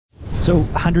So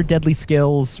 100 deadly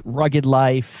skills, rugged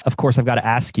life. Of course, I've got to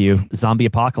ask you, zombie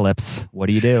apocalypse, what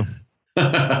do you do?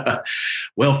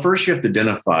 Well, first you have to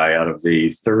identify out of the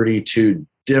 32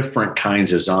 different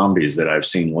kinds of zombies that I've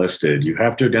seen listed, you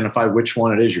have to identify which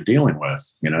one it is you're dealing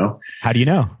with, you know? How do you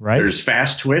know, right? There's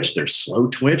fast twitch, there's slow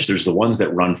twitch, there's the ones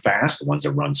that run fast, the ones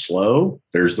that run slow.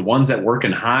 There's the ones that work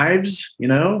in hives, you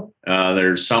know?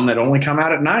 There's some that only come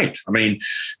out at night. I mean,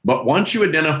 but once you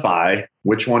identify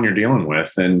which one you're dealing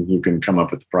with, then you can come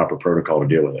up with the proper protocol to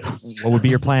deal with it. What would be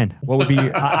your plan? What would be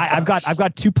your, I've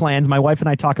got two plans. My wife and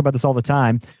I talk about this all the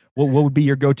time. What would be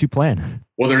your go-to plan?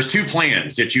 Well, there's two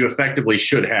plans that you effectively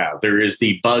should have. There is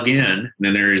the bug in, and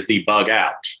then there is the bug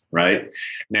out, right?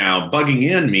 Now, bugging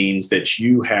in means that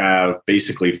you have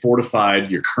basically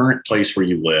fortified your current place where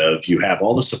you live. You have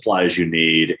all the supplies you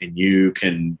need, and you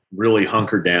can really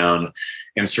hunker down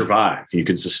and survive. You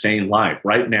can sustain life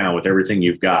right now with everything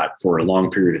you've got for a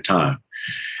long period of time.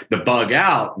 The bug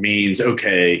out means,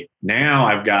 okay, now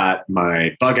I've got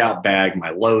my bug out bag,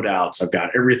 my loadouts. I've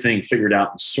got everything figured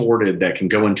out and sorted that can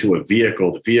go into a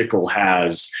vehicle. The vehicle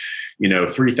has, you know,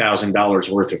 $3,000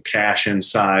 worth of cash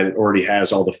inside. It already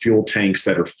has all the fuel tanks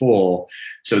that are full,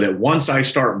 so that once I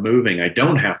start moving, I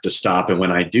don't have to stop. And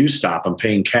when I do stop, I'm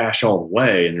paying cash all the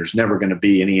way. And there's never going to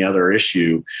be any other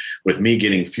issue with me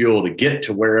getting fuel to get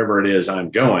to wherever it is I'm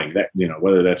going. That, you know,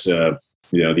 whether that's the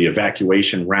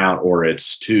evacuation route, or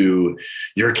it's to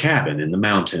your cabin in the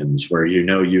mountains where you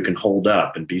know you can hold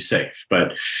up and be safe.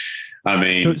 But I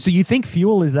mean, so you think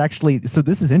fuel is actually, so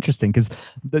this is interesting because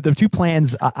the two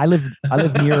plans, I live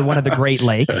near one of the Great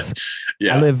Lakes.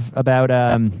 Yeah. I live about,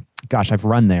 I've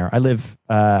run there. I live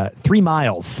 3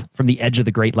 miles from the edge of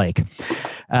the Great Lake.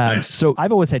 Nice. So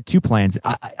I've always had two plans.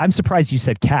 I'm surprised you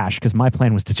said cash, because my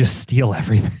plan was to just steal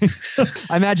everything.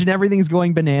 I imagine everything's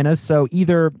going bananas. So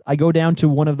either I go down to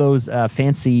one of those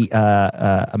fancy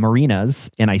marinas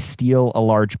and I steal a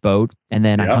large boat, and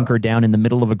then I hunker down in the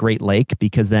middle of a Great Lake,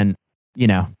 because then, you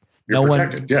know, you're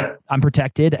protected. Yeah. I'm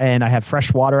protected and I have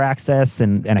fresh water access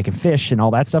and I can fish and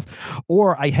all that stuff.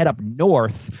 Or I head up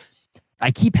north. I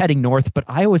keep heading north, but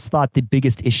I always thought the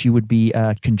biggest issue would be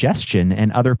congestion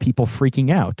and other people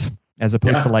freaking out, as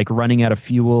opposed to like running out of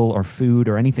fuel or food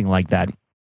or anything like that.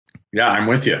 Yeah, I'm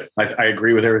with you. I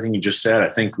agree with everything you just said. I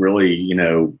think really, you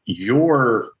know,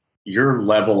 your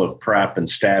level of prep and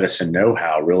status and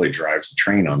know-how really drives the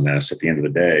train on this at the end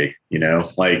of the day. You know,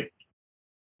 like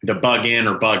the bug in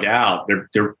or bug out,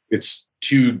 it's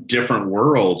two different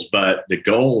worlds, but the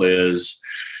goal is,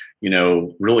 you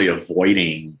know, really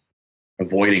avoiding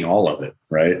all of it,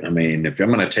 right? I mean, if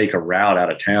I'm going to take a route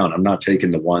out of town, I'm not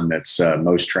taking the one that's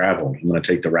most traveled. I'm going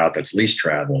to take the route that's least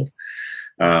traveled.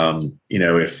 You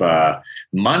know, if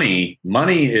money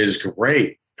is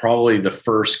great, probably the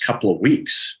first couple of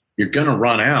weeks, you're going to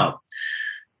run out,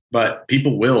 but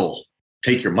people will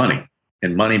take your money,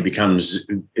 and money becomes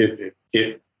it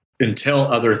until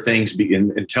other things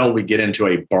begin, until we get into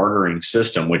a bartering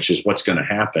system, which is what's going to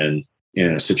happen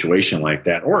in a situation like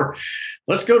that. Or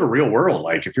let's go to real world.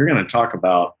 Like if you're going to talk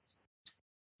about,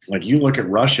 like you look at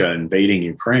Russia invading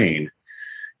Ukraine,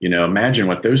 you know, imagine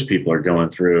what those people are going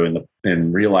through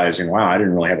and realizing, wow, I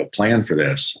didn't really have a plan for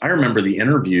this. I remember the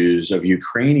interviews of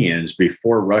Ukrainians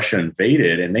before Russia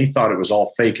invaded, and they thought it was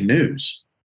all fake news.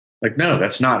 Like, no,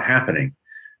 that's not happening.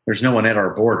 There's no one at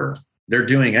our border. They're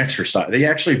doing exercise. They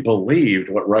actually believed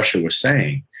what Russia was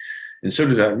saying. And so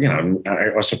did, you know, I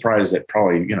was surprised that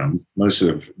probably, you know, most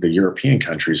of the European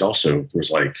countries also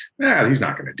was like, he's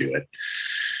not going to do it.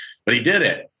 But he did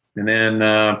it. And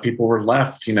then people were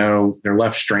left, you know, they're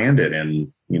left stranded,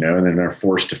 and, you know, and then they're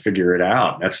forced to figure it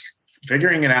out. That's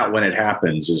figuring it out when it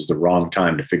happens is the wrong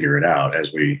time to figure it out,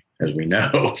 as we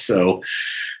know. So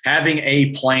having a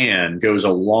plan goes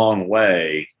a long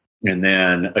way. And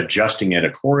then adjusting it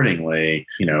accordingly,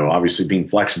 you know, obviously being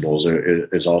flexible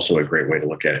is also a great way to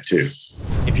look at it too.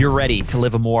 If you're ready to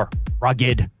live a more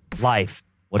rugged life,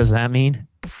 what does that mean?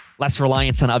 Less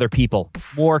reliance on other people,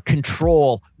 more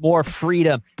control, more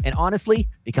freedom, and honestly,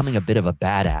 becoming a bit of a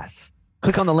badass.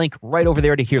 Click on the link right over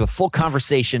there to hear the full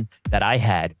conversation that I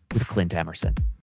had with Clint Emerson.